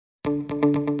Hey,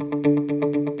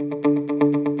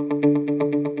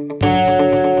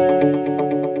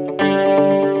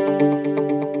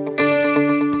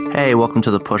 welcome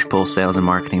to the Push-Pull Sales and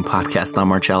Marketing Podcast. I'm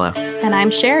Marcello. And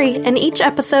I'm Sherry. In each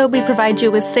episode, we provide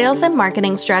you with sales and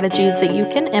marketing strategies that you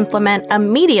can implement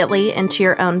immediately into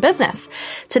your own business.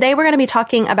 Today, we're going to be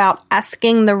talking about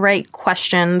asking the right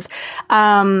questions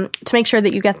to make sure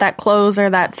that you get that close or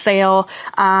that sale,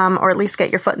 or at least get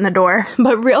your foot in the door.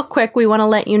 But real quick, we want to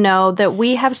let you know that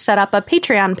we have set up a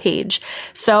Patreon page.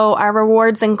 So our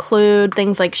rewards include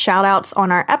things like shout outs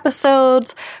on our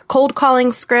episodes, cold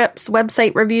calling scripts,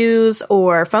 website reviews,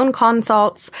 or phone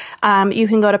consults. You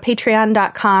can go to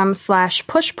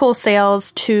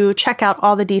patreon.com/pushpullsales to check out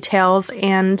all the details.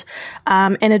 And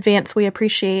in advance, we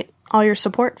appreciate all your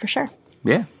support for sure.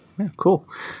 Yeah, cool.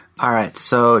 All right,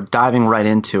 so diving right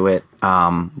into it,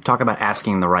 talk about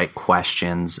asking the right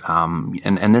questions.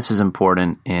 And this is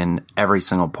important in every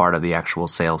single part of the actual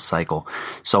sales cycle.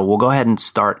 So we'll go ahead and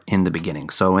start in the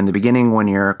beginning. So in the beginning, when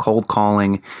you're cold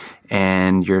calling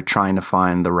and you're trying to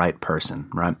find the right person,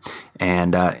 right?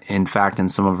 And in fact, in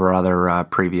some of our other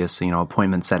previous,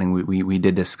 appointment setting, we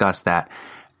did discuss that.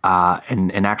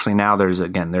 And actually now there's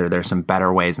some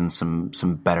better ways and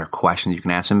some better questions you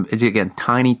can ask. And again,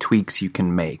 tiny tweaks you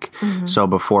can make. Mm-hmm. So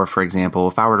before, for example,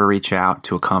 if I were to reach out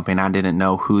to a company and I didn't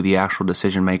know who the actual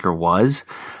decision maker was,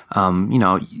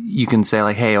 you can say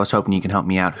like, hey, I was hoping you can help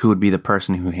me out. Who would be the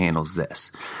person who handles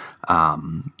this?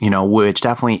 Which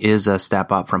definitely is a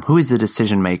step up from who is the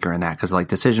decision maker in that. Cause like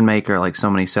decision maker, like so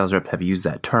many sales reps have used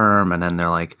that term and then they're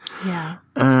like,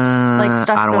 like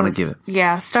stuff I don't want to give it.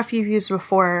 Yeah. Stuff you've used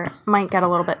before might get a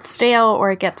little bit stale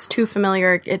or it gets too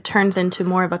familiar. It turns into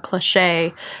more of a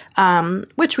cliche,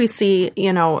 which we see,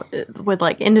 with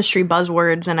like industry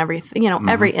buzzwords and everything, mm-hmm.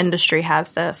 Every industry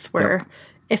has this where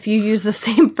if you use the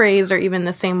same phrase or even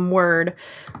the same word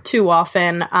too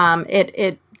often,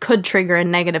 it could trigger a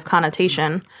negative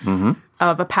connotation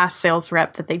of a past sales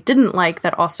rep that they didn't like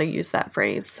that also used that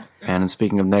phrase. And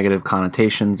speaking of negative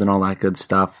connotations and all that good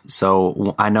stuff,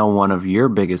 so I know one of your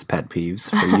biggest pet peeves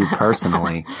for you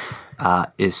personally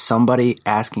is somebody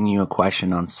asking you a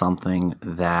question on something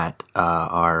that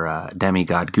our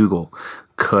demigod Google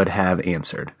could have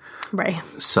answered. Right.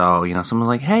 So, someone's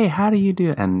like, hey, how do you do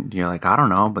it? And you're like, I don't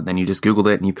know. But then you just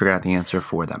Googled it and you figured out the answer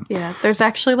for them. Yeah. There's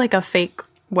actually like a fake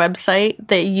website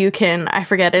that you can, I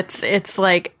forget, it's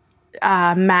like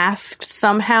masked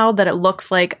somehow that it looks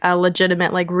like a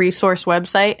legitimate like resource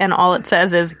website and all it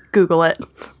says is Google it.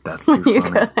 That's too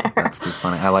funny. That's too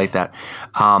funny. I like that.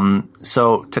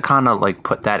 So to kind of like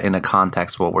put that into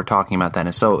context, what we're talking about then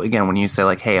is, so again, when you say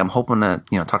like, hey, I'm hoping to,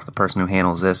 talk to the person who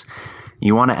handles this,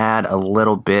 you want to add a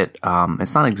little bit,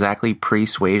 it's not exactly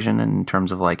persuasion in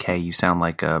terms of like, hey, you sound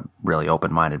like a really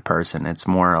open-minded person. It's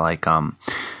more like,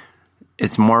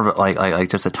 it's more of like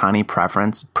just a tiny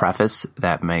preface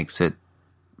that makes it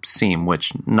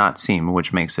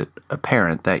which makes it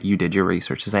apparent that you did your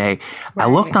research to say, hey, right.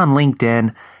 I looked on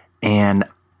LinkedIn and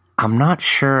I'm not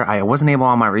sure, I wasn't able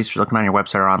on my research looking on your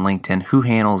website or on LinkedIn, who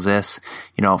handles this?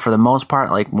 For the most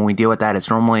part, like when we deal with that, it's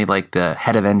normally like the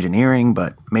head of engineering,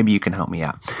 but maybe you can help me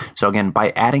out. So again,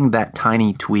 by adding that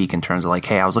tiny tweak in terms of like,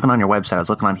 hey, I was looking on your website, I was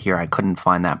looking on here, I couldn't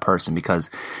find that person,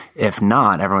 because if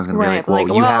not, everyone's going to be like, well,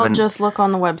 you haven't. Just look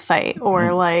on the website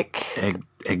or like.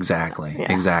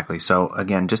 Exactly. So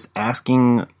again, just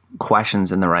asking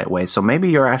questions in the right way. So maybe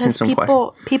you're asking some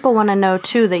questions. People want to know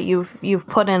too that you've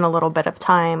put in a little bit of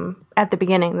time at the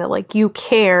beginning, that like you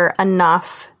care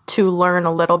enough to learn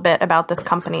a little bit about this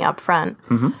company up front.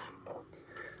 Mm-hmm.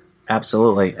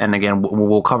 Absolutely. And again,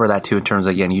 we'll cover that too in terms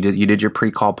of, again, you did your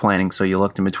pre-call planning. So you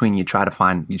looked in between, you try to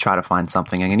find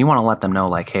something, and you want to let them know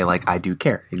like, hey, like I do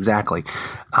care. Exactly.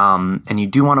 And you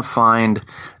do want to find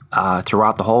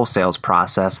throughout the whole sales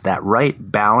process that right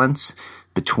balance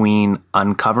between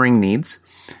uncovering needs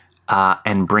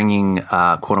and bringing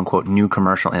quote unquote new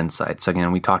commercial insights. So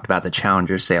again, we talked about the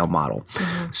challenger sale model.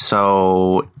 Mm-hmm.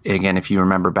 So again, if you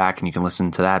remember back, and you can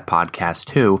listen to that podcast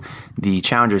too, the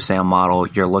challenger sale model,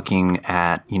 you're looking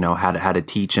at, how to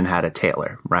teach and how to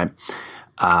tailor, right?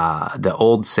 The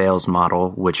old sales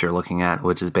model, which you're looking at,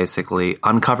 which is basically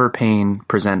uncover pain,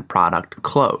 present product,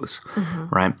 close,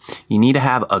 right? You need to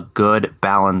have a good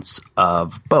balance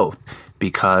of both,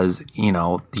 because, you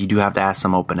do have to ask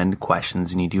some open-ended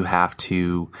questions, and you do have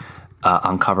to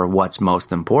uncover what's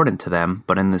most important to them.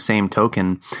 But in the same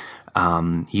token,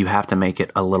 you have to make it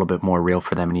a little bit more real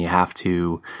for them, and you have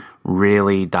to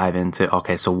really dive into,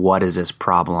 okay, so what is this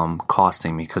problem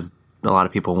costing me? Because lot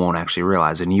of people won't actually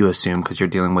realize, and you assume because you're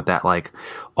dealing with that like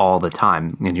all the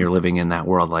time, and you're living in that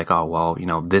world, like, oh well,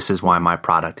 this is why my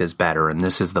product is better, and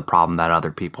this is the problem that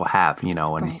other people have, and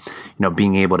right.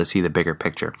 Being able to see the bigger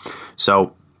picture.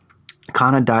 So,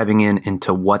 kind of diving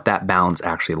into what that balance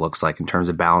actually looks like in terms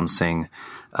of balancing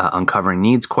uncovering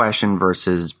needs question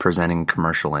versus presenting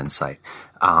commercial insight.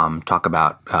 Talk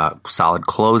about solid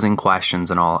closing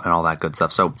questions and all that good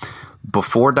stuff. So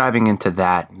before diving into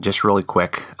that, just really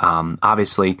quick,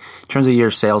 obviously in terms of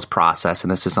your sales process,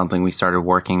 and this is something we started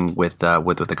working with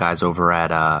the guys over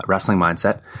at Wrestling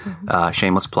Mindset,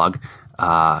 shameless plug.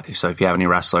 So if you have any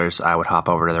wrestlers, I would hop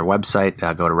over to their website,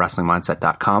 go to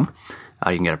wrestlingmindset.com.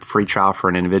 You can get a free trial for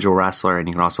an individual wrestler, and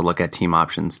you can also look at team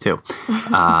options too.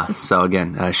 So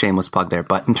again, a shameless plug there.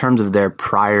 But in terms of their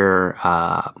prior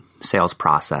sales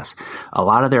process, a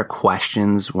lot of their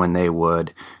questions when they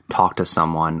would talk to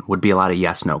someone would be a lot of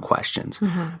yes/no questions.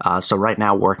 So right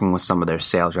now, working with some of their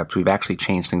sales reps, we've actually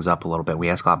changed things up a little bit. We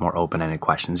ask a lot more open-ended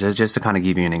questions, just to kind of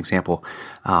give you an example.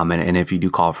 And if you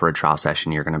do call for a trial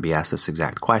session, you're going to be asked this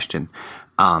exact question.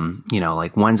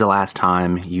 Like when's the last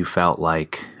time you felt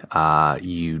like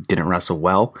you didn't wrestle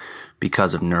well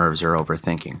because of nerves or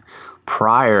overthinking?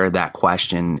 Prior, that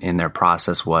question in their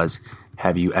process was,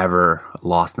 have you ever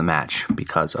lost the match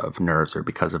because of nerves or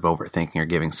because of overthinking or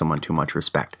giving someone too much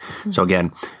respect? So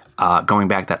again, going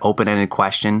back that open-ended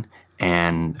question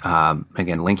and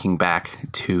again, linking back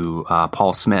to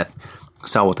Paul Smith,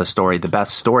 Sell with a Story, the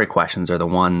best story questions are the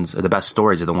ones, or the best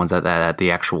stories are the ones that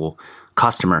the actual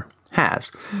customer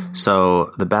has.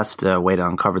 So the best way to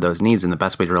uncover those needs and the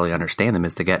best way to really understand them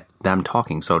is to get them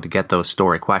talking. So to get those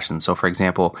story questions. So for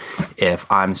example, if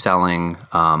I'm selling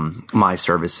my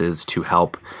services to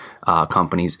help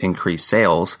companies increase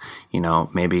sales,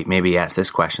 maybe ask this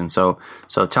question. So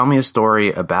tell me a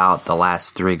story about the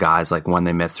last 3 guys, like when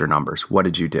they missed their numbers. What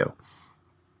did you do?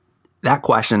 That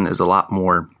question is a lot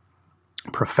more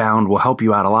profound, will help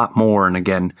you out a lot more. And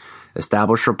again,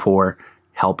 establish rapport,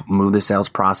 help move the sales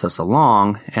process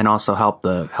along, and also help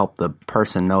the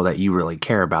person know that you really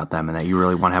care about them and that you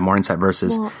really want to have more insight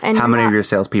versus how many of your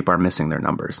salespeople are missing their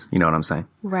numbers. You know what I'm saying?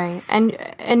 Right.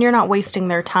 And you're not wasting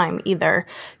their time either.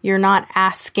 You're not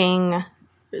asking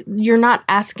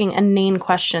inane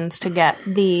questions to get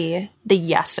the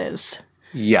yeses.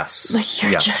 Yes. Like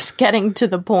you're just getting to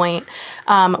the point,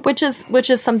 which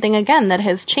is something again that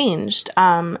has changed.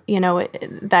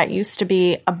 That used to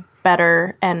be a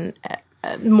better and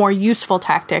more useful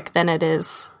tactic than it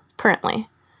is currently.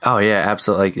 Oh yeah,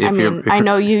 absolutely. I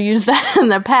know you used that in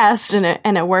the past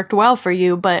and it worked well for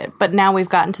you, but now we've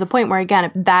gotten to the point where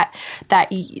again that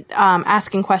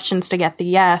asking questions to get the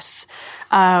yes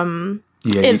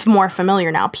is more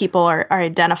familiar now. People are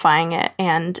identifying it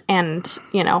and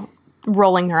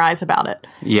rolling their eyes about it.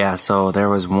 Yeah, so there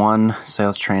was one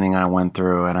sales training I went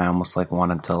through and I almost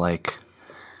wanted to like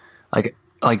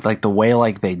the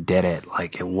way they did it,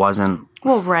 it wasn't.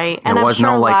 Well, right. And there was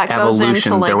sure no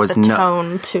evolution. Into, there was the no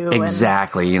tone too.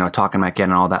 Exactly. Talking about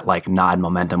getting all that nod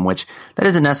momentum, which that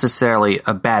isn't necessarily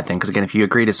a bad thing. Because again, if you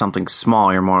agree to something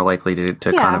small, you're more likely to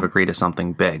kind of agree to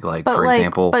something big. For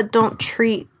example, but don't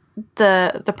treat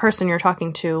the person you're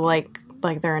talking to like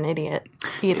they're an idiot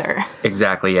either.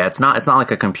 Exactly. Yeah. It's not like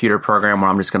a computer program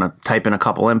where I'm just going to type in a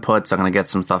couple inputs. I'm going to get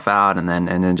some stuff out and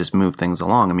then just move things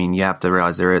along. I mean, you have to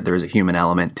realize there's a human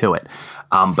element to it.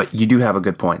 But you do have a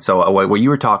good point. So what you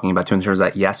were talking about too, in terms of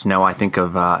that yes, no, I think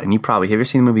of, and have you ever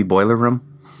seen the movie Boiler Room?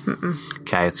 Mm-mm.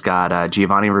 Okay. It's got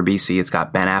Giovanni Ribisi. It's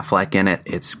got Ben Affleck in it.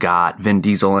 It's got Vin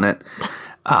Diesel in it.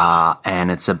 And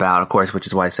it's about, of course, which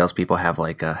is why salespeople have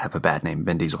a bad name,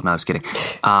 Vin Diesel. No, I was kidding.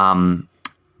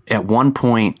 At one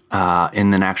point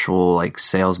in an actual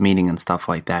sales meeting and stuff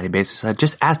like that, he basically said,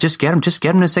 just get him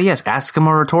to say yes. Ask him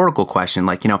a rhetorical question,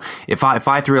 if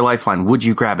I threw a lifeline, would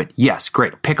you grab it? Yes,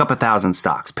 great. Pick up 1,000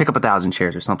 stocks, pick up 1,000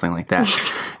 shares, or something like that.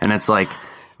 And it's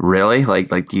really,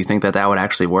 do you think that would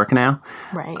actually work now?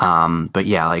 Right. But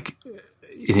yeah,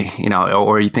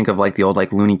 or you think of the old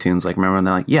Looney Tunes, remember when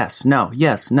they're yes, no,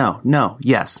 yes, no, no,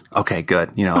 yes. Okay,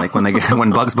 good.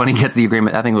 When Bugs Bunny gets the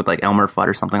agreement, I think with Elmer Fudd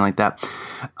or something like that.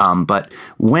 But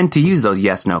when to use those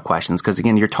yes, no questions, because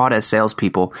again, you're taught as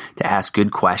salespeople to ask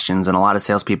good questions, and a lot of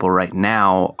salespeople right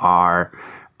now are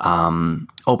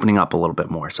opening up a little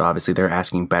bit more. So obviously they're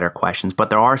asking better questions,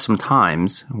 but there are some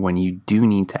times when you do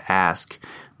need to ask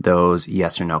those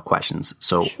yes or no questions.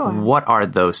 So What are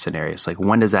those scenarios?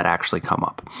 When does that actually come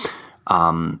up?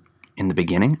 In the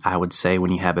beginning, I would say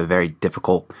when you have a very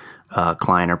difficult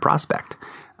client or prospect.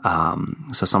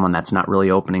 So someone that's not really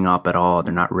opening up at all,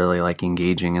 they're not really like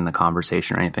engaging in the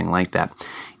conversation or anything like that.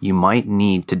 You might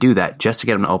need to do that just to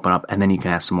get them to open up, and then you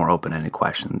can ask some more open-ended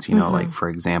questions. You know, like for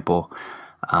example,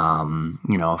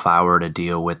 you know, if I were to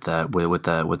deal with the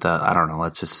I don't know,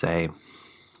 let's just say,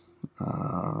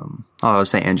 I would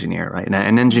say engineer, right?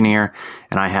 An engineer,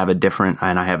 and I have a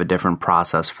different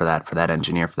process for that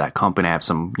engineer, for that company. I have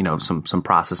some, you know, some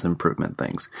process improvement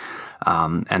things.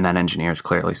 And that engineer is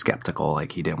clearly skeptical.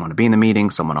 Like he didn't want to be in the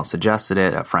meeting. Someone else suggested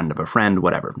it, a friend of a friend,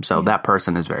 whatever. So that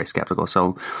person is very skeptical.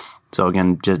 So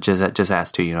again, just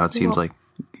ask too, you know, it seems like,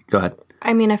 go ahead.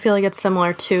 I mean, I feel like it's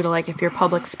similar to like if you're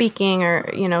public speaking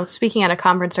or, you know, speaking at a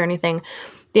conference or anything,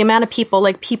 the amount of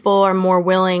people are more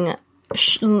willing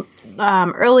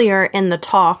earlier in the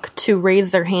talk to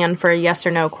raise their hand for a yes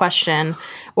or no question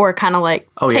or kind of like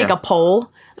take a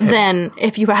poll. Then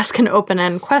if you ask an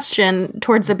open-end question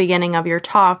towards the beginning of your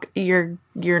talk, you're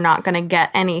not going to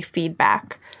get any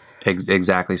feedback.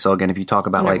 Exactly. So again, if you talk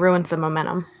about it ruins the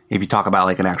momentum. If you talk about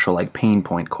like an actual like pain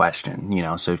point question, you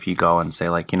know, so if you go and say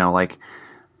like, you know, like,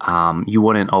 you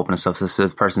wouldn't open yourself. This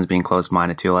person's being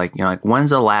closed-minded to, like, you know, like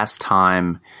when's the last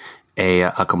time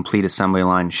a complete assembly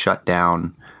line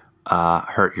shutdown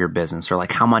hurt your business, or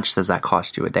like how much does that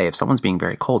cost you a day? If someone's being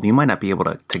very cold, you might not be able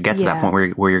to get to that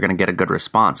point where you're going to get a good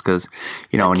response, because,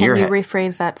 you know, can you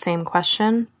rephrase that same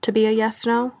question to be a yes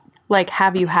no? Like,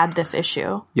 have you had this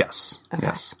issue? Yes. Okay.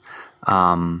 Yes.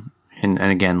 And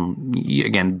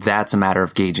again, that's a matter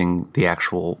of gauging the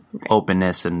actual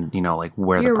openness and, you know, like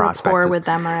where the prospect your rapport is, with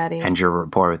them already, and your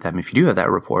rapport with them. If you do have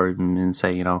that rapport, and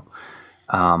say, you know,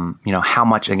 how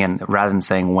much, again, rather than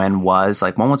saying when was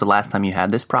the last time you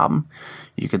had this problem,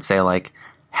 you could say like,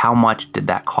 how much did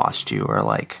that cost you? Or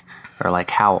like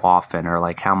how often, or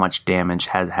like how much damage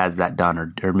has that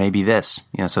done? Or maybe this,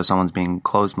 you know, so someone's being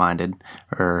closed-minded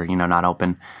or, you know, not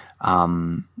open.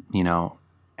 You know,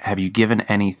 have you given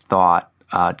any thought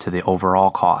to the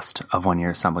overall cost of when your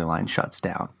assembly line shuts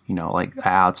down, you know, like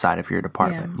outside of your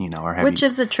department, you know, or which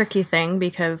is a tricky thing,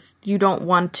 because you don't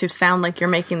want to sound like you're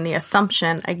making the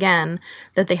assumption again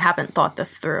that they haven't thought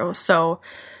this through. So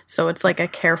it's like a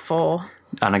careful.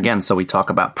 And again, so we talk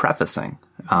about prefacing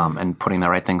and putting the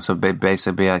right thing. So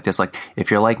basically like this, like if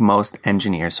you're like most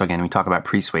engineers, so again, we talk about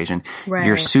persuasion,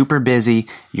 you're super busy,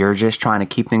 you're just trying to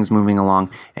keep things moving along,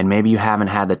 and maybe you haven't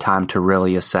had the time to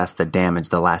really assess the damage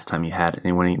the last time you had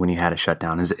it, when you had a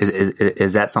shutdown.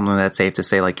 Is that something that's safe to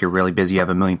say, like you're really busy, you have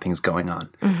a million things going on,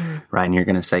 right? And you're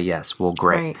going to say, yes, well,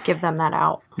 great. Right. Give them that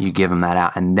out. You give them that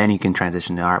out, and then you can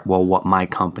transition to, all right, well, what my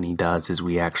company does is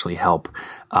we actually help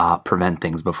prevent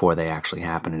things before they actually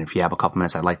happen. And if you have a couple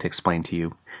minutes, I'd like to explain to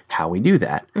you how we do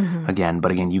that.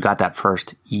 Again, you got that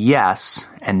first yes,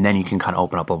 and then you can kind of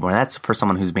open up a little more. That's for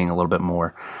someone who's being a little bit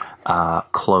more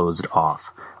closed off.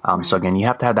 So again, you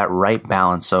have to have that right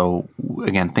balance. So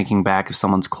again, thinking back, if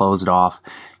someone's closed off,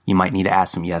 you might need to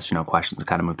ask some yes or no questions to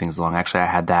kind of move things along. Actually, I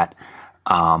had that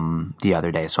the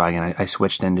other day. So again, I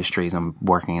switched industries. I'm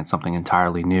working in something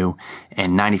entirely new,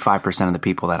 and 95% of the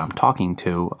people that I'm talking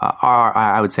to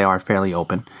I would say are fairly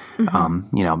open.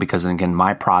 You know, because again,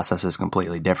 my process is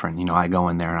completely different. You know, I go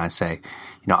in there and I say,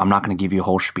 you know, I'm not going to give you a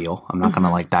whole spiel. I'm not going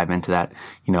to like dive into that.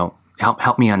 You know,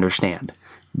 help me understand.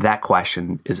 That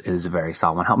question is a very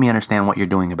solid one. Help me understand what you're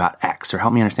doing about X, or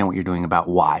help me understand what you're doing about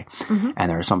Y.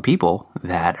 And there are some people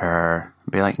that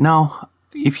be like, no,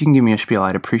 if you can give me a spiel,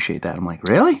 I'd appreciate that. I'm like,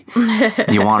 really?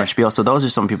 You want a spiel? So those are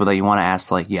some people that you want to ask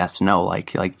like yes, no,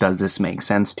 like does this make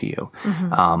sense to you?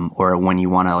 Or when you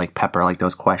want to like pepper like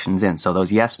those questions in. So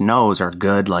those yes, no's are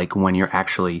good like when you're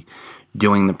actually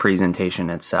doing the presentation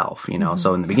itself, you know.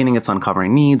 So in the beginning it's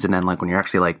uncovering needs, and then like when you're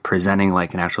actually like presenting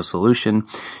like an actual solution,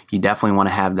 you definitely want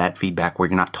to have that feedback where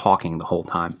you're not talking the whole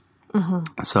time.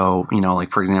 So, you know,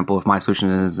 like for example, if my solution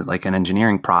is like an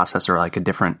engineering process or like a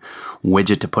different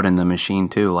widget to put in the machine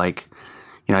too, like,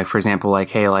 you know, like for example, like,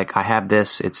 hey, like I have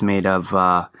this, it's made of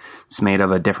a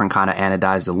different kind of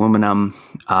anodized aluminum.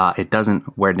 It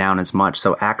doesn't wear down as much.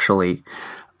 So actually,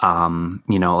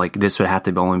 you know, like this would have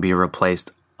to only be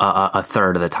replaced a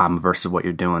third of the time versus what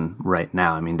you're doing right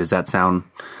now. I mean, does that sound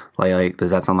like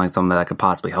something that could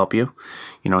possibly help you?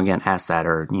 You know, again, ask that,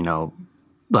 or, you know,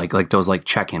 like those like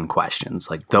check-in questions,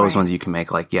 like those ones you can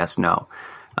make like yes, no.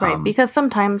 Right, because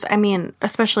sometimes, I mean,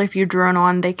 especially if you drone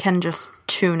on, they can just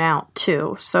tune out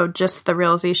too. So just the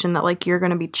realization that like you're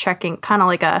going to be checking, kind of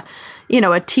like a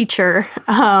teacher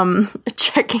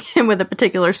checking in with a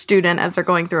particular student as they're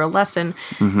going through a lesson,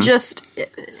 just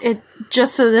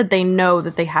so that they know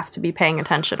that they have to be paying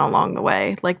attention along the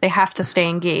way. Like they have to stay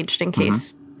engaged in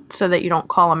case, so that you don't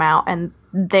call them out and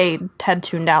they had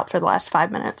tuned out for the last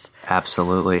 5 minutes.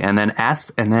 Absolutely. And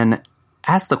then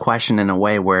ask the question in a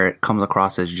way where it comes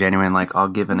across as genuine. Like, I'll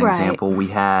give an example. We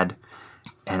had,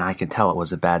 and I could tell it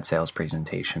was a bad sales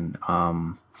presentation.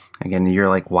 Again, you're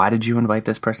like, why did you invite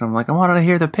this person? I'm like, I wanted to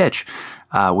hear the pitch.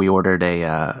 We ordered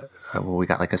we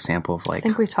got like a sample of like. I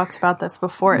think we talked about this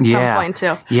before at some point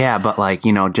too. Yeah, but like,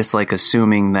 just like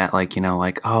assuming that like,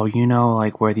 like, oh,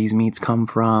 like where these meats come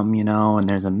from, and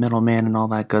there's a middleman and all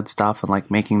that good stuff, and like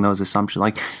making those assumptions,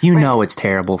 like, it's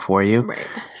terrible for you. Right.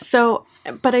 So,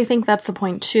 but I think that's the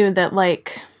point too, that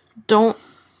like,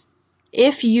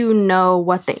 if you know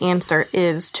what the answer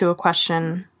is to a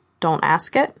question, don't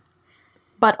ask it,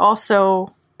 but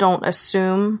also don't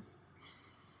assume.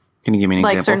 Can you give me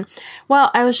an example?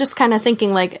 Well, I was just kind of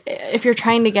thinking, like, if you're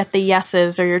trying to get the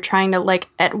yeses, or you're trying to, like,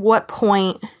 at what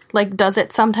point, like, does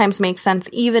it sometimes make sense,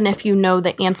 even if you know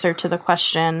the answer to the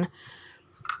question,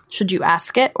 should you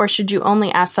ask it, or should you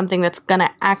only ask something that's going to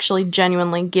actually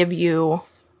genuinely give you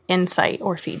insight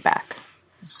or feedback?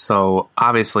 So,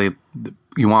 obviously,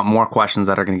 you want more questions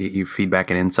that are going to get you feedback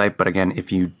and insight, but again,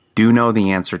 if you do know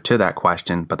the answer to that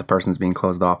question, but the person's being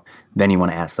closed off, then you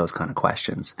want to ask those kind of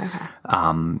questions. Okay.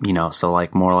 So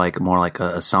like more like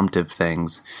assumptive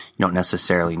things you don't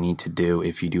necessarily need to do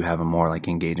if you do have a more like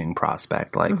engaging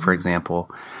prospect. Like, for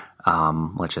example,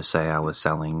 let's just say I was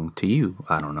selling to you,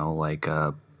 I don't know, like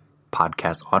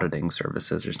podcast auditing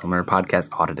services or something, or podcast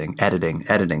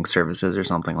editing services or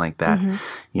something like that.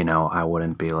 I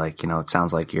wouldn't be like, it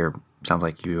sounds like you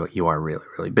are really,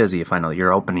 really busy. If I know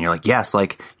you're open and you're like, yes,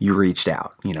 like you reached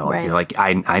out, Right. you're like,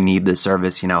 I need this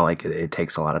service, like it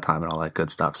takes a lot of time and all that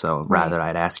good stuff. So rather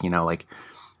I'd ask, like,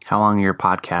 how long are your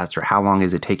podcasts, or how long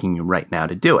is it taking you right now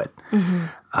to do it?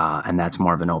 And that's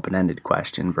more of an open-ended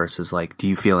question versus like, do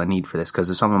you feel a need for this? Because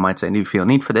if someone might say, do you feel a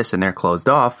need for this? And they're closed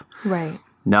off. Right.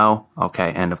 No.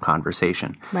 Okay. End of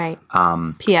conversation. Right.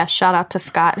 P.S. Shout out to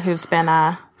Scott, who's been,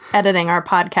 editing our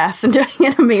podcast and doing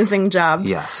an amazing job.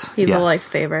 Yes. He's a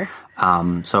lifesaver.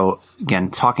 So again,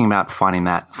 talking about finding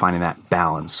that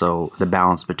balance. So the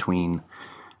balance between,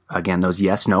 again, those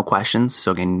yes/no questions.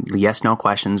 So again, yes/no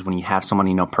questions, when you have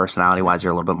someone, personality-wise,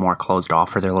 they're a little bit more closed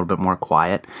off, or they're a little bit more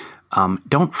quiet.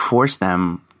 Don't force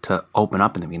them to open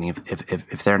up in the beginning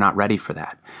if they're not ready for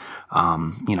that.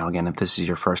 Again, if this is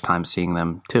your first time seeing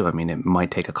them too, I mean, it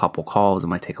might take a couple calls. It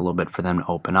might take a little bit for them to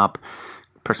open up.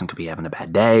 Person could be having a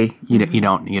bad day. You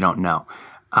don't know.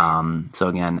 So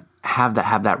again, have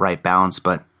that right balance,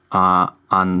 but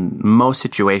on most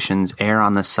situations, err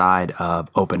on the side of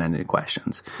open-ended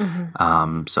questions.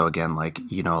 So again,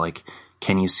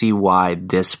 can you see why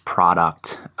this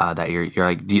product that you're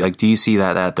like, do you see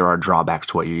that there are drawbacks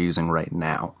to what you're using right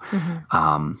now?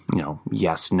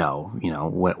 Yes, no,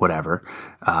 whatever.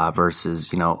 Versus,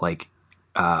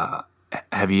 have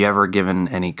you ever given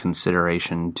any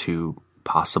consideration to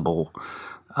possible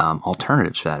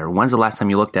alternatives for that? Or when's the last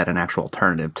time you looked at an actual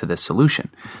alternative to this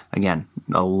solution? Again,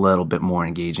 a little bit more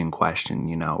engaging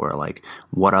question, or like,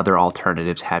 what other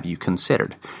alternatives have you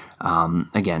considered?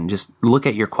 Again, just look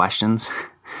at your questions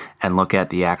and look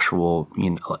at the actual,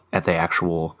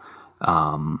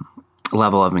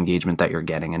 level of engagement that you're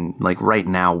getting. And like right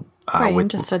now, and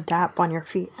just adapt on your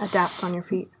feet.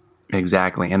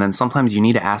 Exactly. And then sometimes you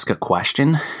need to ask a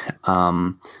question.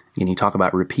 And you talk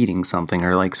about repeating something,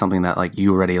 or like something that like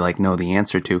you already like know the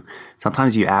answer to.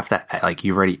 Sometimes you have that, like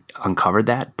you've already uncovered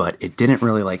that, but it didn't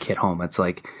really like hit home. It's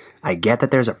like, I get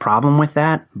that there's a problem with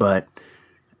that, but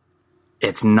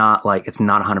it's not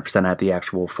 100% at the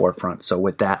actual forefront. So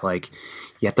with that, like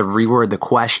you have to reword the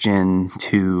question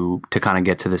to kind of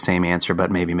get to the same answer,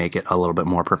 but maybe make it a little bit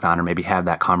more profound, or maybe have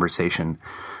that conversation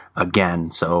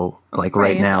again. So like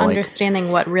right now, understanding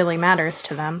what really matters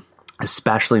to them.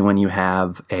 Especially when you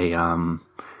have a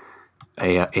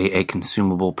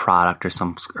consumable product or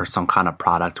some kind of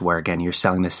product where, again, you're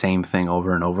selling the same thing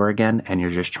over and over again, and you're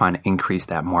just trying to increase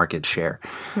that market share.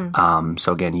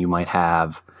 So again, you might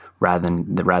have, rather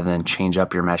than change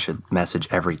up your message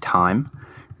every time,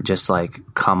 just like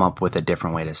come up with a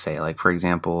different way to say it. Like, for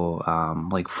example,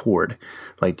 like Ford.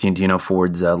 Like, do you know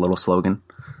Ford's little slogan?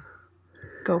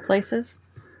 Go places.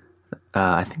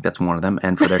 I think that's one of them,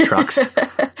 and for their trucks.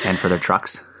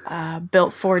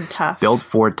 Built Ford tough. Built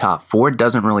Ford tough. Ford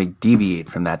doesn't really deviate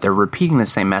from that. They're repeating the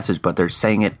same message, but they're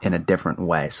saying it in a different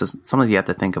way. So sometimes you have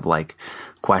to think of like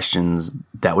questions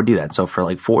that would do that. So for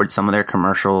like Ford, some of their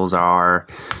commercials are,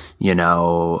 like,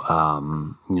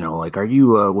 are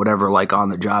you whatever, like on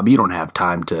the job? You don't have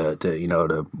time to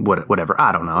whatever.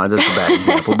 I don't know. That's a bad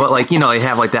example, but like, they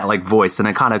have like that like voice, and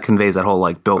it kind of conveys that whole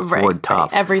like Built Ford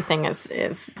tough. Right. Everything is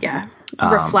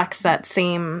reflects that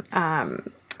same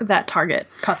that target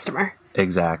customer.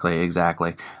 Exactly.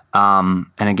 And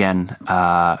again,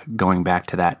 going back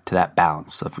to that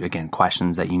balance of, again,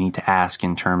 questions that you need to ask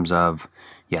in terms of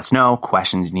yes, no,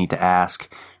 questions you need to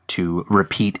ask to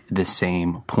repeat the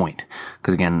same point.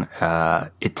 Because again,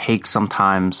 it takes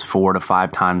sometimes 4 to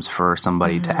 5 times for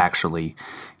somebody to actually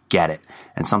get it.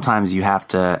 And sometimes you have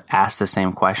to ask the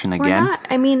same question again.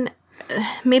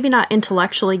 Maybe not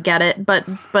intellectually get it, but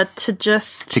to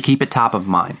just... To keep it top of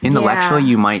mind. Intellectually,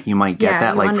 you might get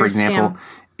that. Like, for example,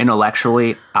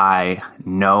 intellectually, I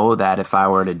know that if I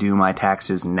were to do my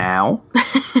taxes now,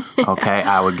 okay,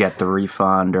 I would get the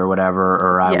refund or whatever,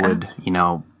 or I would,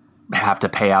 have to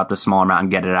pay out the small amount and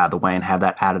get it out of the way and have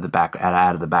that out of the back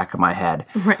of my head.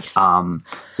 Right.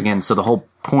 So the whole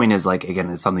point is, like, again,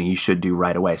 it's something you should do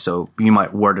right away. So you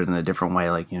might word it in a different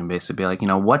way, like, basically be like,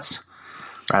 what's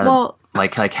rather, well,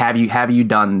 like have you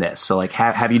done this? So like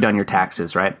have you done your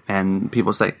taxes, right? And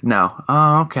people say no.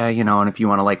 Oh, okay, and if you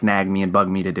want to like nag me and bug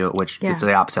me to do it, which it's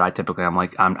the opposite.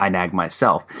 I nag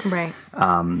myself. Right.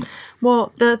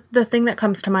 Well, the thing that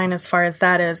comes to mind as far as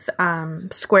that is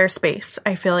Squarespace.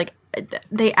 I feel like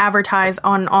they advertise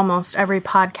on almost every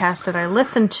podcast that I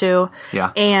listen to.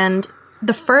 Yeah. And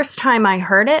the first time I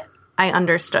heard it, I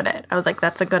understood it. I was like,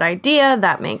 that's a good idea.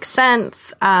 That makes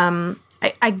sense.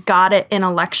 I got it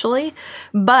intellectually,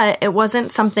 but it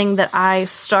wasn't something that I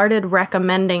started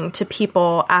recommending to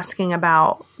people asking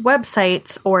about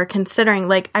websites or considering.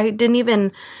 Like, I didn't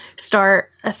even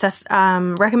start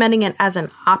recommending it as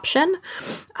an option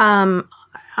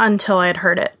until I had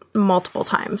heard it multiple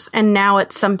times. And now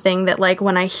it's something that, like,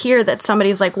 when I hear that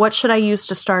somebody's like, what should I use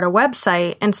to start a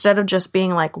website? Instead of just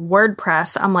being like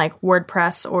WordPress, I'm like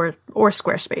WordPress or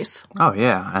Squarespace. Oh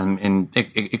yeah. And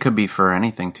it could be for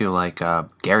anything too. Like,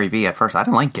 Gary Vee, at first I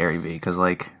didn't like Gary Vee because,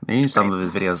 like, some of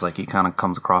his videos, like, he kind of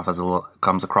comes across as a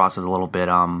little bit,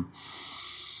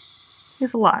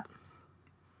 It's a lot.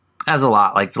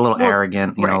 Like, it's a little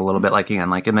arrogant, a little bit, like, again,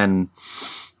 like, and then,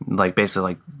 like,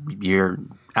 basically, like,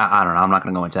 I don't know, I'm not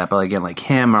going to go into that, but again, like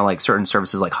him or like certain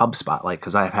services like HubSpot, like,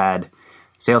 because I've had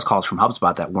sales calls from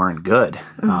HubSpot that weren't good.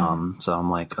 So I'm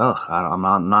like,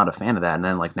 I'm not a fan of that. And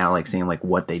then, like, now, like, seeing like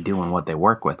what they do and what they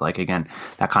work with, like, again,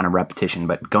 that kind of repetition.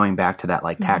 But going back to that,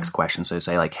 like, tax question, so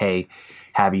say like, hey,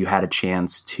 have you had a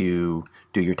chance to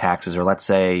do your taxes? Or let's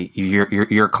say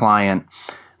your client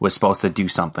was supposed to do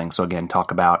something. So again,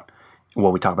 talk about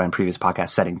what we talked about in previous podcasts,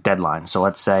 setting deadlines. So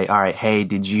let's say, all right, hey,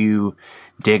 did you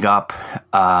dig up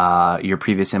your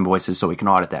previous invoices so we can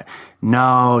audit that?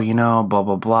 No, blah,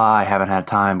 blah, blah. I haven't had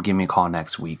time. Give me a call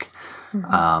next week.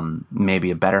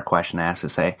 Maybe a better question to ask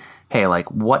is say, hey,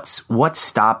 like, what's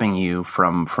stopping you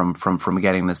from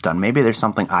getting this done? Maybe there's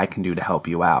something I can do to help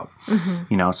you out.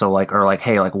 So like, or like,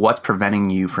 hey, like, what's preventing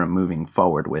you from moving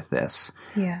forward with this?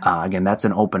 Yeah. Again, that's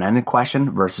an open-ended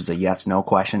question versus a yes/no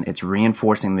question. It's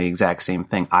reinforcing the exact same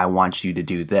thing. I want you to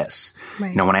do this.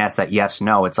 Right. When I ask that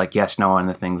yes/no, it's like yes/no and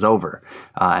the thing's over.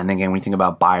 And then again, when you think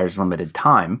about buyer's limited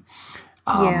time,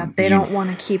 they don't want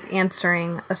to keep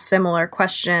answering a similar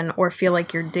question or feel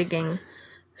like you're digging.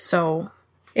 So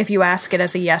if you ask it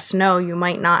as a yes/no, you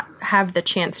might not have the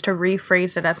chance to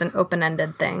rephrase it as an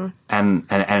open-ended thing. And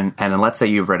let's say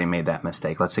you've already made that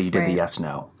mistake. Let's say you did the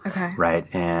yes/no. Okay. Right.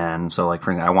 And so, like,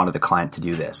 for example, I wanted the client to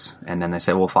do this. And then they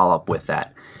say, we'll follow up with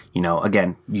that.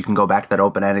 Again, you can go back to that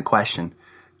open-ended question.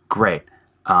 Great.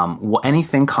 Will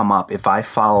anything come up if I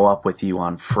follow up with you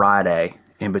on Friday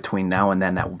in between now and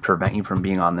then that would prevent you from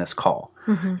being on this call?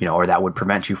 Or that would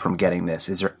prevent you from getting this?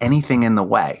 Is there anything in the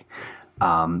way?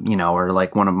 Or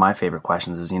like one of my favorite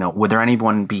questions is, would there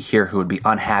anyone be here who would be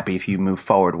unhappy if you move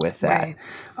forward with that?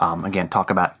 Right. Again,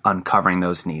 talk about uncovering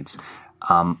those needs.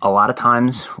 A lot of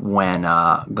times when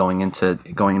going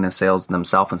into sales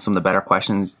themselves and some of the better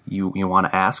questions you want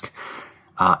to ask,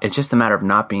 it's just a matter of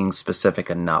not being specific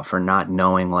enough or not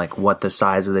knowing like what the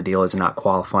size of the deal is and not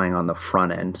qualifying on the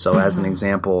front end. So as an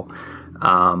example,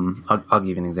 I'll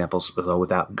give you an example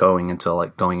without going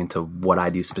into what I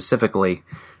do specifically.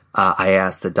 I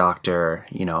asked the doctor,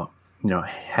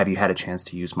 have you had a chance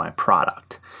to use my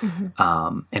product?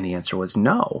 And the answer was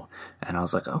no. And I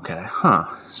was like, okay,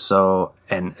 So,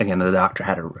 and again, the doctor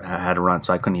had to run,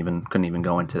 so I couldn't even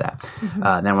go into that.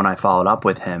 Then when I followed up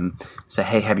with him, say,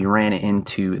 hey, have you ran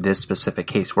into this specific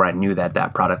case where I knew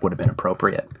that product would have been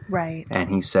appropriate? Right. And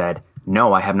he said,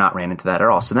 no, I have not ran into that at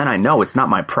all. So then I know it's not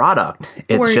my product.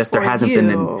 It's just there hasn't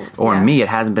been me. It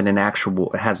hasn't been an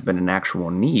actual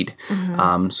need.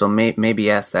 So maybe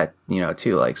ask that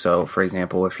too. Like, so for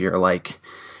example, if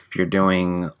you're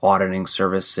doing auditing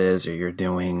services or you're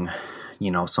doing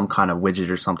some kind of widget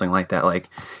or something like that. Like,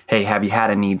 hey, have you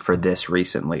had a need for this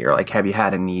recently? Or like, have you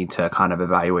had a need to kind of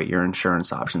evaluate your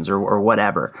insurance options or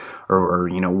whatever? Or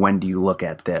when do you look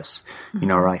at this?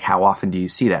 Or like, how often do you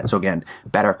see that? So again,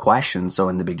 better questions. So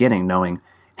in the beginning, knowing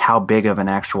how big of an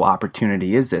actual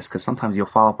opportunity is this? Because sometimes you'll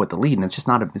follow up with the lead, and it's just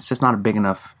not a big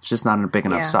enough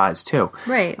size too.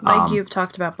 Right, like you've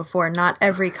talked about before. Not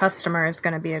every customer is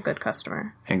going to be a good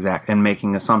customer. Exactly, and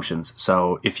making assumptions.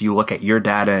 So if you look at your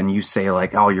data and you say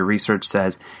like, oh, your research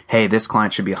says, hey, this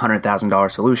client should be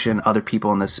 $100,000 solution. Other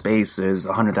people in this space is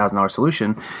 $100,000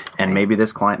 solution, and maybe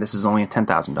this client, this is only a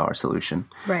 $10,000 solution.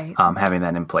 Right, having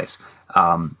that in place.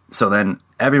 So then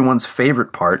everyone's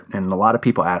favorite part, and a lot of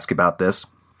people ask about this.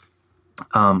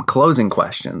 Closing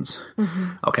questions.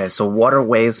 Okay, so what are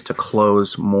ways to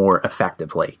close more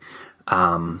effectively?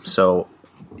 So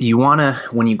you want to,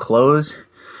 when you close,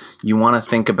 you want to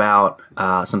think about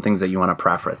some things that you want to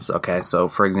preference. Okay, so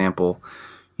for example,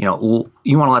 you want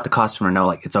to let the customer know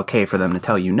like it's okay for them to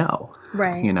tell you no.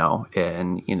 Right.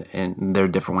 And there are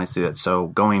different ways to do it. So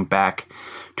going back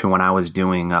to when I was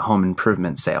doing home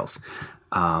improvement sales,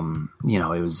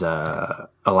 it was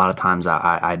a lot of times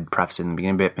I'd preface it in the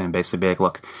beginning and basically be like,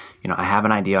 look, I have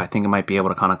an idea. I think I might be able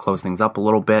to kind of close things up a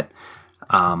little bit.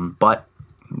 But,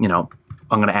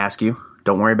 I'm going to ask you,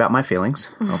 don't worry about my feelings.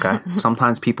 Okay.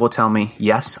 Sometimes people tell me,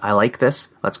 yes, I like this.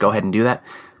 Let's go ahead and do that.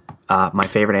 My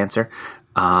favorite answer.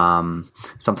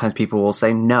 Sometimes people will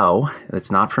say, no,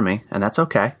 it's not for me. And that's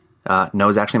okay. No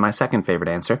is actually my second favorite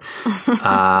answer.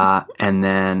 And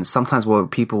then sometimes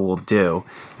what people will do,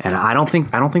 and I don't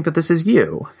think that this is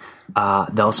you.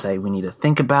 They'll say, we need to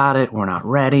think about it. We're not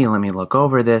ready. Let me look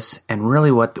over this. And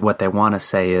really what they want to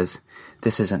say is,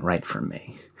 this isn't right for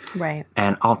me. Right.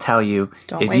 And I'll tell you,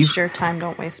 don't waste your time.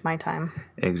 Don't waste my time.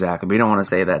 Exactly. But you don't want to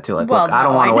say that too. Like, look, I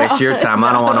don't want to waste your time.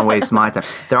 I don't want to waste my time.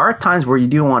 There are times where you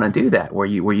do want to do that, where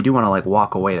you do want to like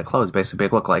walk away to close. Basically,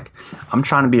 look, like I'm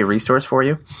trying to be a resource for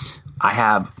you. I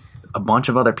have a bunch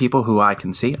of other people who I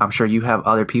can see. I'm sure you have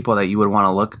other people that you would want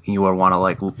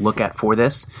to look at for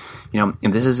this.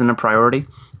 If this isn't a priority,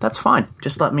 that's fine.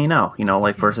 Just let me know.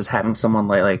 Versus having someone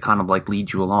like kind of like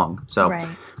lead you along. So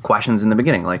questions in the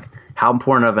beginning, like how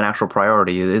important of an actual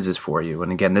priority is this for you?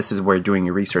 And again, this is where you're doing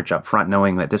your research up front,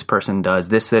 knowing that this person does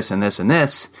this, this, and this, and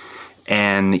this.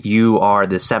 And you are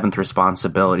the seventh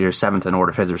in order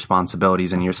of his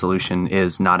responsibilities, and your solution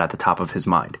is not at the top of his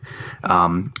mind.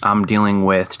 I'm dealing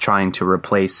with trying to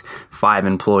replace 5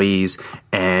 employees,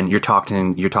 and you're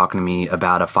talking to me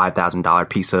about a $5,000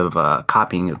 piece of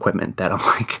copying equipment that I'm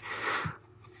like,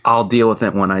 I'll deal with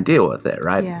it when I deal with it,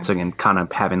 right? Yeah. So again, kind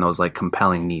of having those like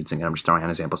compelling needs. Again, I'm just throwing out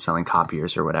an example, selling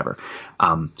copiers or whatever.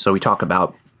 So we talk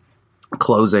about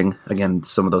closing, again,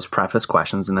 some of those preface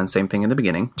questions, and then same thing in the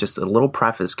beginning. Just a little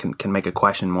preface can make a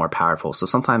question more powerful. So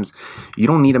sometimes you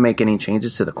don't need to make any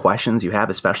changes to the questions you have,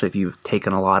 especially if you've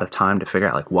taken a lot of time to figure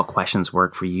out like what questions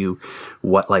work for you,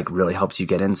 what like really helps you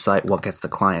get insight, what gets the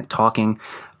client talking.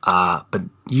 But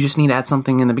you just need to add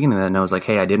something in the beginning that knows like,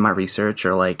 hey, I did my research,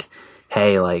 or like,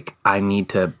 hey, like I need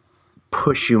to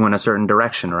push you in a certain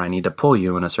direction, or I need to pull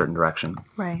you in a certain direction.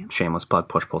 Right. Shameless plug,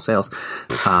 push-pull sales.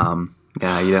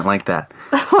 Yeah, you didn't like that.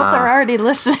 Well, they're already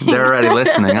listening. They're already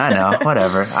listening. I know.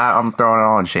 Whatever. I'm throwing it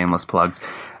all in shameless plugs.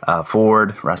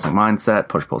 Ford, Wrestling Mindset,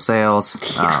 Push-Pull Sales,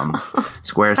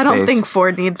 Squarespace. I don't think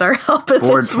Ford needs our help at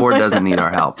Ford this point. doesn't need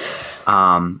our help.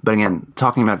 But again,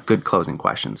 talking about good closing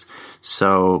questions.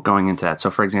 So going into that. So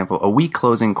for example, a weak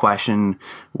closing question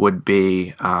would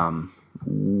be,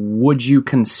 would you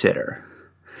consider?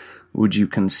 Would you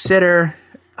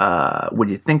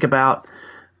think about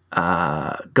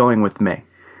going with me?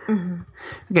 Mm-hmm.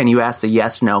 Again, you asked a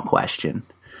yes/no question,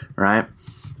 right?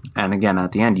 And again,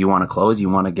 at the end, you want to close, you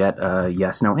want to get a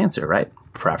yes/no answer, right?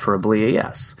 Preferably a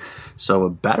yes. So a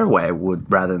better way would,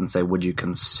 rather than say, would you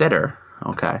consider,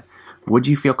 okay, would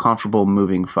you feel comfortable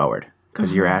moving forward?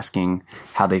 Because you're asking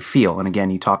how they feel. And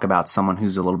again, you talk about someone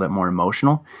who's a little bit more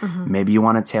emotional. Maybe you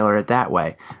want to tailor it that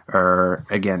way. Or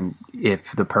again,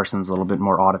 if the person's a little bit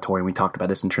more auditory, and we talked about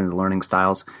this in terms of learning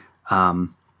styles,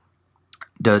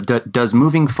 does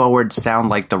moving forward sound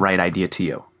like the right idea to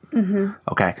you?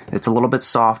 Okay. It's a little bit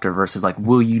softer versus like,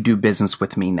 will you do business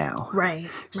with me now? Right.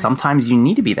 Sometimes you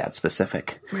need to be that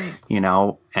specific, right.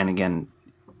 And again,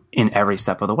 in every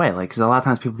step of the way. Like, because a lot of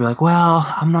times people be like, well,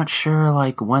 I'm not sure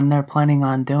like when they're planning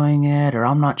on doing it, or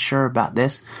I'm not sure about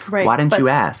this. Right. Why didn't you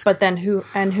ask? But then who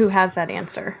has that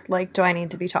answer? Like, do I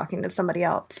need to be talking to somebody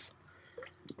else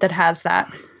that has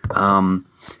that?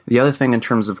 The other thing in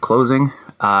terms of closing,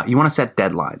 you want to set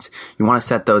deadlines. You want to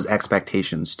set those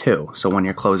expectations too. So when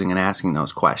you're closing and asking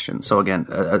those questions. So again,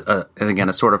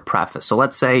 a sort of preface. So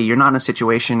let's say you're not in a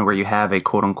situation where you have a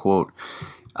quote unquote,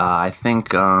 I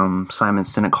think Simon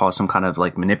Sinek calls some kind of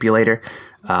like manipulator.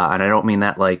 And I don't mean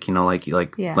that like, you know, like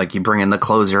you bring in the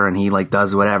closer and he like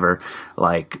does whatever,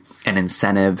 like an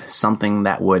incentive, something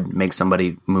that would make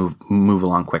somebody move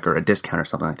along quicker, a discount or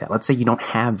something like that. Let's say you don't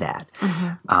have that.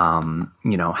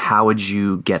 You know, how would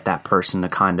you get that person to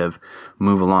kind of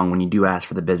move along when you do ask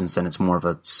for the business and it's more of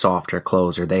a softer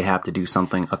close, or they have to do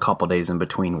something a couple days in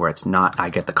between where it's not,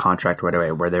 I get the contract right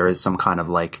away, where there is some kind of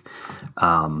like,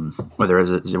 where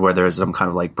there is some kind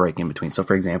of like break in between. So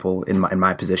for example, in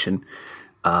my position,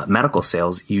 medical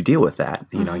sales, you deal with that.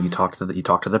 You know, you talk to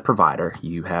the provider.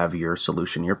 You have your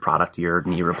solution, your product, your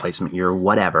knee replacement, your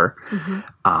whatever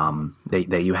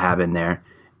that you have in there,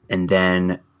 and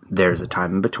then there's a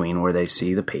time in between where they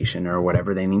see the patient or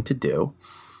whatever they need to do,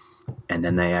 and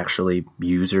then they actually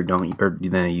use or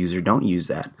don't use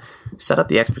that. Set up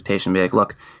the expectation. Be like,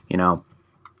 look, you know,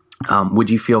 would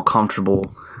you feel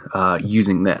comfortable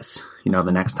using this? You know,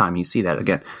 the next time you see that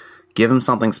again. Give them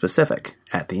something specific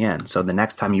at the end. So the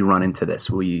next time you run into this,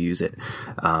 will you use it?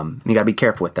 You got to be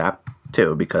careful with that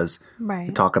too, because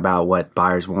we talk about what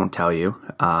buyers won't tell you.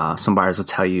 Some buyers will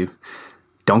tell you,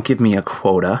 don't give me a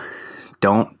quota.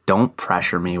 Don't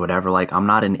pressure me, whatever. Like, I'm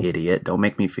not an idiot. Don't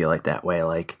make me feel like that way.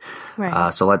 Like,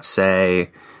 so let's say,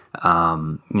 you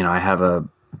know, I have a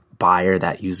buyer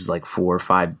that uses like 4 or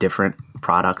 5 different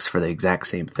products for the exact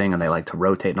same thing, and they like to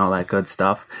rotate and all that good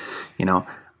stuff, you know.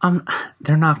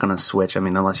 They're not going to switch. I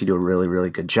mean, unless you do a really,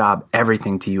 really good job,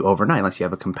 everything to you overnight, unless you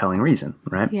have a compelling reason,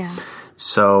 right? Yeah.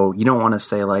 So you don't want to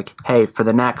say like, hey, for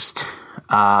the next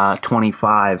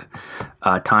 25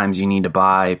 times you need to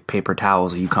buy paper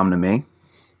towels, you come to me.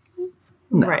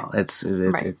 No, it's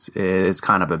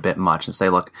kind of a bit much. And say,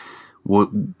 look,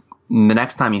 the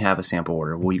next time you have a sample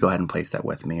order, will you go ahead and place that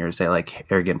with me? Or say like,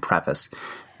 or again, preface.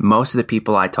 Most of the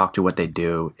people I talk to, what they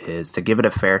do is to give it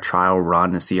a fair trial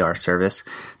run to see our service.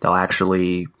 They'll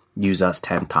actually use us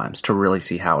 10 times to really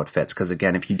see how it fits. Because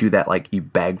again, if you do that, like you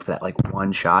beg for that like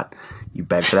one shot,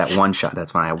 That's when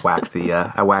I whacked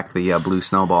the blue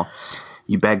snowball.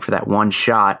 You beg for that one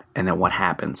shot, and then what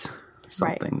happens?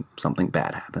 Something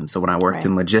bad happens. So when I worked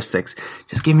in logistics,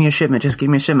 just give me a shipment.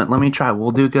 Let me try. We'll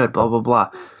do good. Blah blah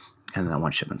blah. And then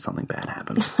one shipment, something bad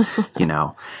happens, you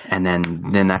know, and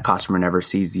then that customer never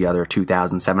sees the other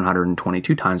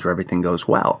 2,722 times where everything goes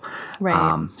well.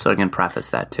 Right. So again, preface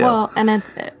that too. Well, and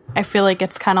I feel like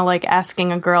it's kind of like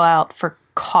asking a girl out for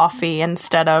coffee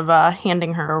instead of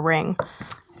handing her a ring.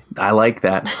 I like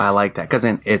that. Because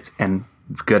it's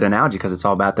good analogy, because it's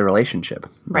all about the relationship,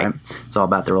 right? It's all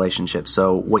about the relationship.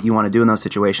 So what you want to do in those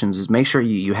situations is make sure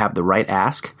you have the right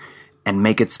ask. And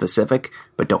make it specific,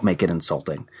 but don't make it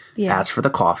insulting. Yeah. Ask for the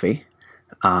coffee.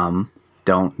 You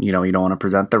don't want to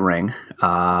present the ring.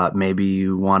 Maybe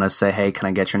you want to say, hey, can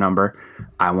I get your number?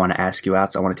 I want to ask you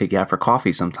out. So I want to take you out for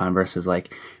coffee sometime, versus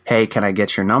like, hey, can I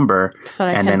get your number? So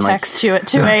I can text you at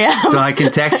 2 a.m. So I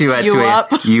can text you at 2 a.m.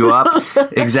 You up?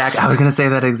 Exactly. I was going to say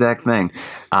that exact thing.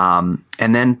 And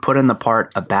then put in the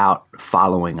part about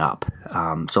following up.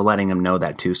 So letting them know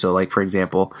that too. So like, for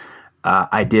example,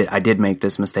 I did make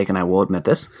this mistake, and I will admit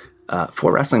this,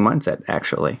 for Wrestling Mindset,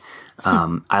 actually.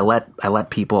 I let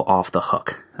people off the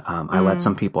hook. I let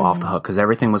some people off the hook because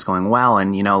everything was going well.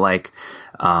 And, you know, like,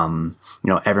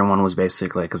 everyone was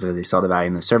basically, because they saw the value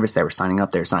in the service, they were signing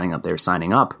up.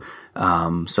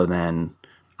 So then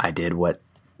I did what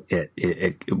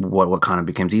kind of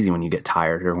becomes easy when you get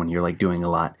tired, or when you're like doing a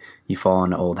lot. You fall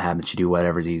into old habits. You do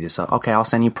whatever's easiest. So, okay, I'll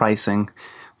send you pricing.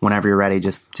 Whenever you're ready,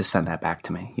 just send that back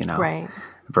to me, you know. Right.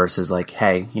 Versus like,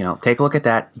 hey, you know, take a look at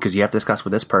that, because you have to discuss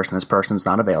with this person. This person's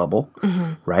not available,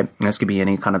 right? And this could be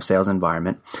any kind of sales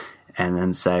environment. And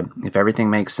then say, if everything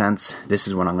makes sense, this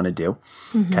is what I'm going to do.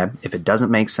 Okay. If it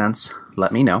doesn't make sense,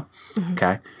 let me know.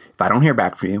 Okay. If I don't hear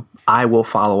back from you, I will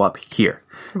follow up here.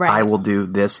 Right. I will do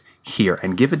this here,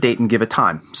 and give a date and give a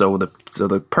time. So the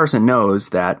person knows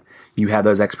that you have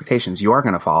those expectations. You are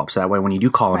going to follow up. So that way, when you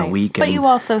do call in a week, but you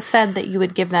also said that you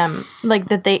would give them like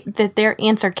that their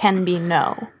answer can be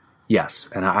no. Yes,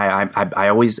 and I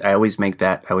always make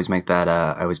that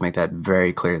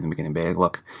very clear in the beginning. Be like,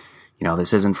 look, you know,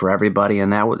 this isn't for everybody,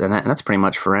 and that's pretty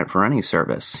much for any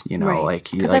service. You know,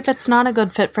 like, because if it's not a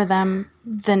good fit for them,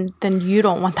 then you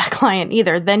don't want that client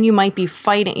either. Then you might be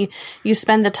fighting. You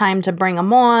spend the time to bring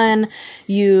them on.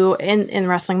 You in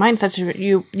Wrestling Mindset,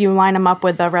 you line them up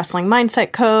with a Wrestling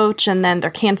Mindset coach, and then they're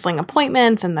canceling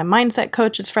appointments, and the Mindset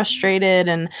coach is frustrated,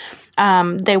 and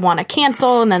they want to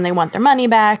cancel and then they want their money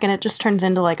back, and it just turns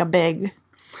into like a big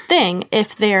thing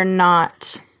if they're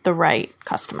not the right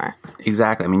customer.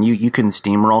 Exactly. I mean, you can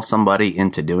steamroll somebody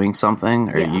into doing something,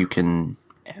 or Yeah. you can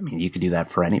do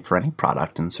that for any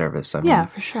product and service. I mean, Yeah,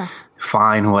 for sure.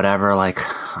 fine, whatever. Like,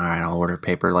 all right, I'll order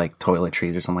paper, like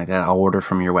toiletries or something like that. I'll order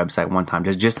from your website one time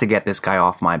just to get this guy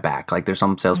off my back. Like, there's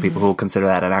some salespeople who will consider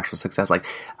that an actual success. Like,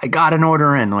 I got an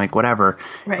order in, like whatever.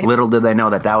 Right. Little did they know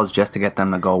that was just to get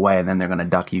them to go away, and then they're going to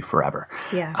duck you forever.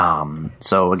 Yeah.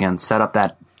 So again, set up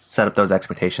those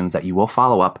expectations that you will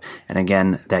follow up, and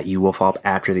again, that you will follow up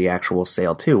after the actual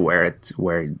sale too, where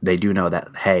they do know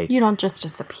that, hey, You don't just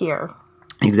disappear.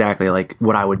 exactly. Like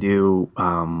what I would do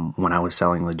when I was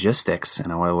selling logistics,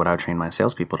 and what I would train my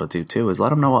salespeople to do too, is let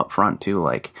them know up front too,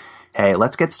 like, hey,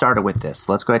 let's get started with this.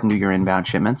 Let's go ahead and do your inbound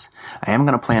shipments. I am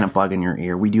going to plant a bug in your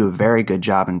ear. We do a very good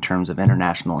job in terms of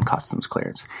international and customs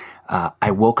clearance.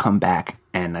 I will come back,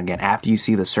 and again, after you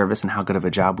see the service and how good of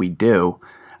a job we do,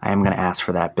 I am going to ask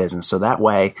for that business. So that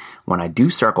way, when I do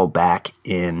circle back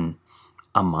in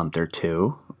a month or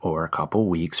two or a couple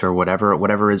weeks or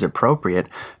whatever is appropriate,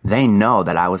 they know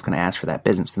that I was going to ask for that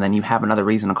business. And then you have another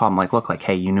reason to call them, like, look, like,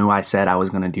 hey, you knew I said I was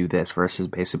going to do this, versus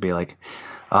basically like,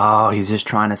 oh, he's just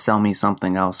trying to sell me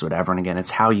something else, whatever. And again,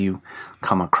 it's how you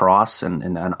come across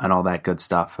and all that good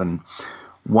stuff. And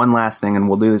one last thing, and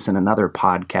we'll do this in another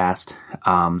podcast,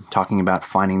 talking about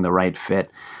finding the right fit.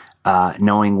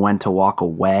 Knowing when to walk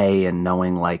away, and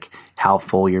knowing like how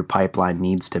full your pipeline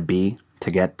needs to be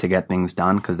to get things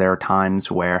done. Because there are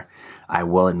times where I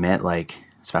will admit, like,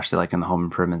 especially like in the home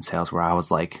improvement sales, where I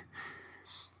was like,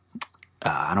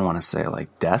 I don't want to say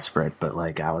like desperate, but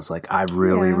like I was like, I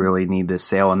really need this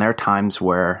sale. And there are times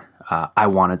where I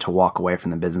wanted to walk away from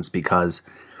the business because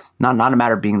not a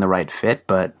matter of being the right fit,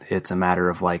 but it's a matter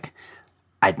of like,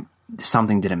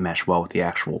 something didn't mesh well with the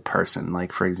actual person.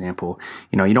 Like, for example,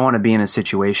 you don't want to be in a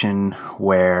situation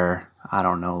where, I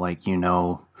don't know, like,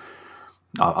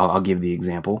 I'll give the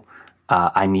example.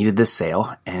 I needed this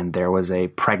sale, and there was a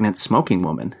pregnant smoking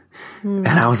woman. And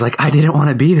I was like, I didn't want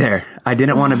to be there.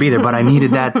 But I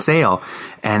needed that sale.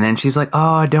 And then she's like,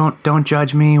 oh, don't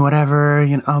judge me, whatever,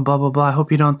 blah, blah, blah. I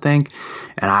hope you don't think.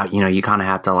 And you kind of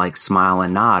have to like smile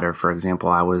and nod. Or for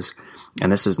example, and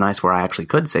this is nice where I actually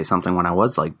could say something when I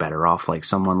was like better off, like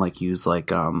someone like used like,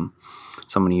 someone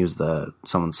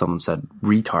said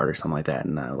retard or something like that.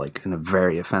 And like in a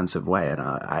very offensive way. And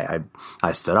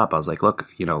I stood up. I was like, look,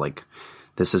 like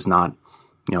this is not,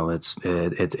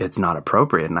 it's not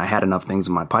appropriate. And I had enough things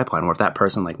in my pipeline where if that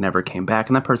person like never came back,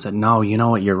 and that person said, no, you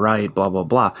know what, you're right, blah, blah,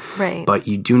 blah. Right. But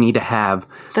you do need to have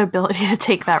the ability to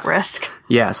take that risk.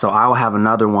 Yeah. So I'll have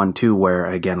another one too, where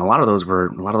again, a lot of those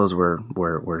were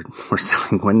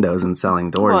selling windows and selling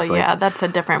doors. Well, yeah, that's a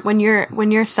different, when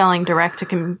you're selling direct to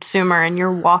consumer and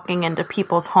you're walking into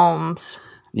people's homes,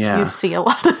 yeah, you see a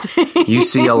lot of things. You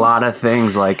see a lot of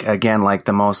things, like, again, like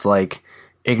the most like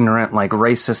ignorant, like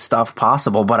racist stuff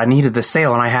possible, but I needed the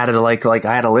sale and I had to like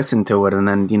I had to listen to it. And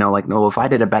then, like, no, if I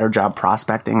did a better job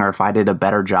prospecting, or if I did a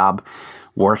better job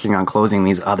working on closing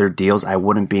these other deals, I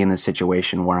wouldn't be in the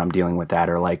situation where I'm dealing with that,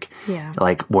 or like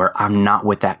where I'm not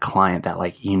with that client that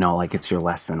like, like it's your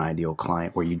less than ideal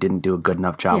client where you didn't do a good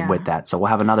enough job with that. So we'll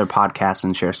have another podcast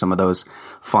and share some of those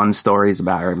fun stories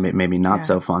about, or maybe not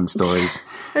so fun stories.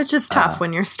 It's just tough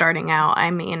when you're starting out. I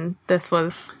mean, that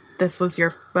was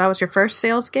your first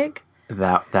sales gig?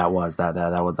 That was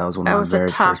one of my very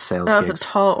first sales gigs. That was a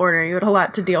tall order. You had a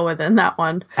lot to deal with in that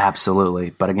one.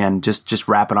 Absolutely. But again, just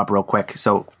wrapping up real quick.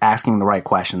 So asking the right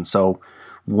questions. So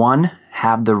one,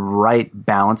 have the right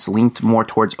balance, linked more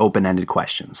towards open-ended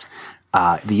questions.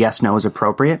 The yes, no is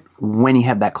appropriate when you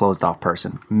have that closed off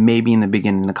person. Maybe in the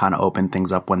beginning to kind of open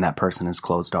things up when that person is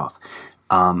closed off.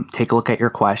 Take a look at your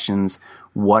questions.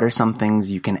 What are some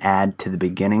things you can add to the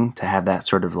beginning to have that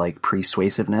sort of like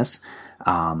persuasiveness?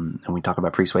 And we talk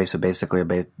about persuasive basically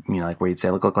about, like where you'd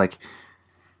say, look, like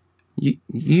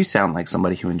you sound like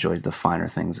somebody who enjoys the finer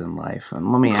things in life. And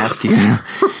let me ask you,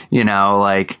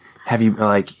 like, have you,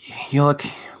 like, you look,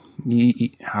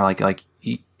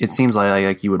 it seems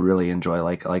like you would really enjoy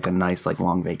like a nice, like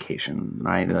long vacation,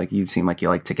 right? Like you seem like you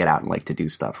like to get out and like to do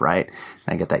stuff, right?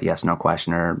 And I get that yes, no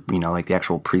question, or, like the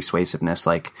actual persuasiveness,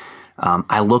 like,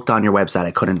 I looked on your website,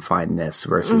 I couldn't find this,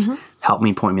 versus help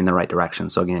me point me in the right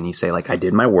direction. So again, you say like, I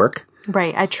did my work.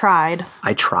 Right. I tried.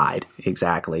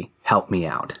 Exactly. Help me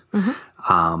out.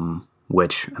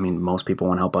 Which, I mean, most people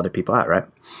want to help other people out, right?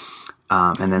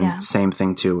 And then same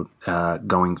thing too,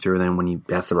 going through then when you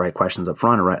ask the right questions up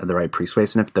front, or the right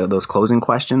persuasive, those closing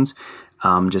questions,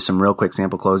 just some real quick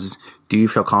sample closes. Do you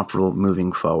feel comfortable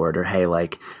moving forward? Or, hey,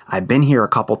 like, I've been here a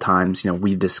couple times,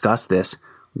 we've discussed this.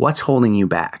 what's holding you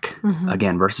back?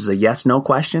 Again, versus a yes, no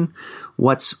question.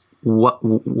 What's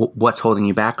holding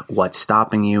you back? What's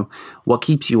stopping you? What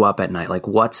keeps you up at night? Like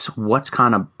what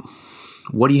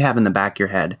do you have in the back of your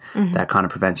head that kind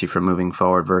of prevents you from moving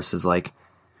forward versus like,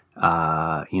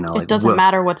 it doesn't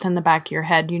matter what's in the back of your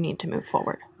head. You need to move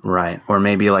forward. Right. Or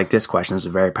maybe like this question is a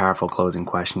very powerful closing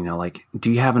question, like,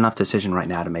 do you have enough decision right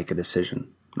now to make a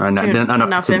decision? Or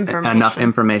enough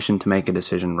information to make a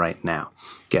decision right now.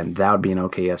 Again, that would be an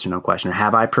okay yes or no question.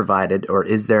 Have I provided, or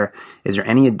is there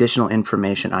any additional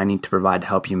information I need to provide to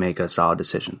help you make a solid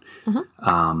decision?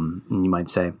 And you might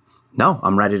say, no,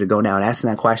 I'm ready to go now. And asking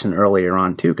that question earlier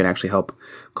on too can actually help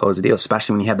close the deal,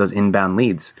 especially when you have those inbound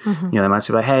leads. They might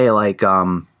say, hey, like,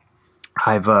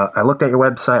 I looked at your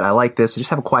website. I like this. I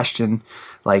just have a question.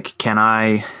 Like, can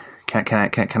I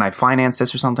finance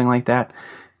this or something like that?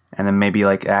 And then maybe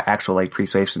like actual like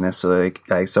persuasiveness. So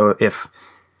so if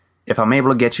I'm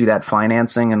able to get you that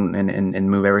financing and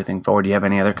move everything forward, do you have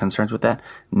any other concerns with that?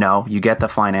 No, you get the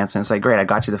financing. It's like, great, I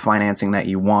got you the financing that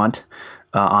you want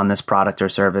on this product or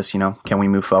service. Can we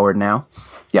move forward now?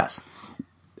 Yes.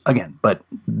 Again, but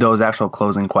those actual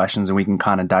closing questions, and we can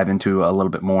kind of dive into a little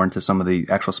bit more into some of the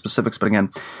actual specifics. But again,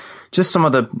 just some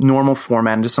of the normal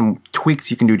format and just some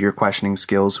tweaks you can do to your questioning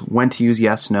skills, when to use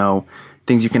yes, no,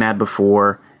 things you can add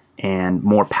before, and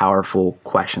more powerful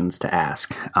questions to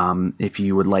ask. If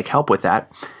you would like help with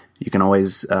that, you can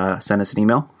always send us an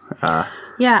email.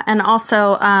 And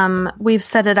also we've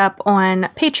set it up on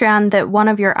Patreon that one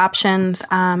of your options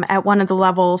at one of the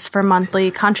levels for monthly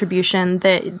contribution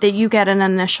that you get an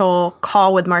initial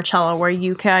call with Marcella where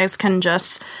you guys can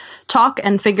just talk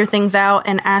and figure things out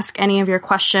and ask any of your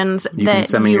questions you can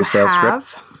send me your sales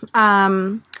script.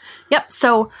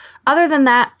 So other than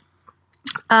that,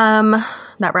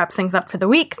 that wraps things up for the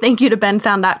week. Thank you to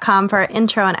bensound.com for our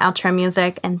intro and outro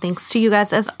music. And thanks to you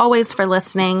guys, as always, for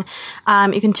listening.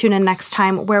 You can tune in next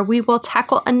time where we will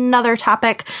tackle another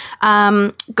topic.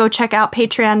 Go check out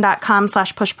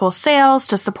patreon.com/pushpullsales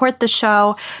to support the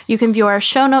show. You can view our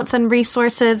show notes and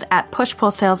resources at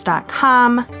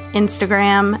pushpullsales.com.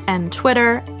 Instagram and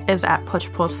Twitter is at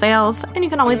pushpullsales. And you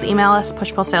can always email us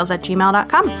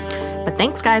pushpullsales@gmail.com. But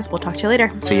thanks, guys. We'll talk to you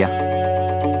later. See ya.